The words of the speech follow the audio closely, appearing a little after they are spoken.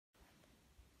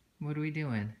What are we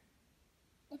doing?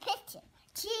 The picture.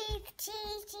 Cheese,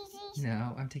 cheese, cheese, cheese.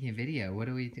 No, I'm taking a video. What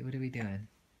are we doing?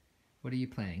 What are you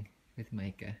playing with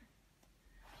Micah?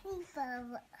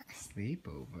 Sleepover.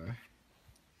 Sleepover.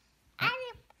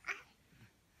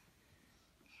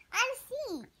 I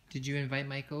see. Did you invite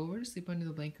Micah over to sleep under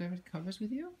the blanket covers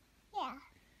with you? Yeah.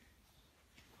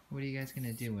 What are you guys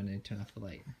gonna do when I turn off the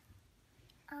light?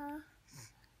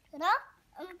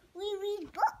 We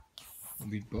read books.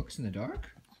 Read books in the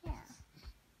dark? Yeah.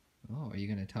 Oh, are you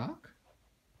gonna talk?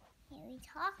 Yeah, we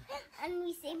talk and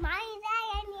we say, Mommy and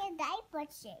Daddy, I need a diaper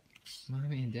change.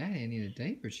 Mommy and Daddy, I need a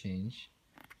diaper change.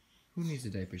 Who needs a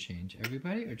diaper change?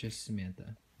 Everybody or just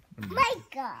Samantha? Or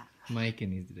Micah. Micah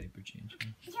needs a diaper change. Huh?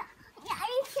 Yeah, I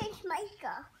need to change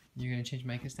Micah. You're gonna change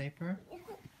Micah's diaper?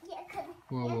 Yeah, cause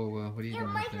Whoa. What are you doing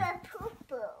with Micah there? a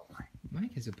poo-poo.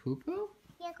 Micah's a poo-poo?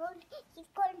 Yeah, he's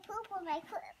going to poop on my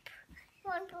crib. He's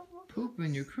going to poop. Poop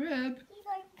in your crib? He's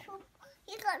going to poop.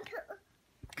 He's going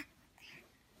to.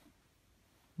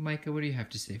 Micah, what do you have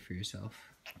to say for yourself?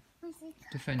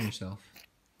 Defend yourself.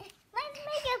 Let's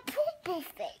make a poo-poo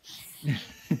face.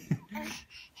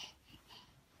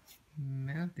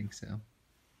 I don't think so.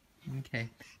 Okay.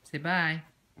 Say bye.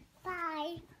 Bye.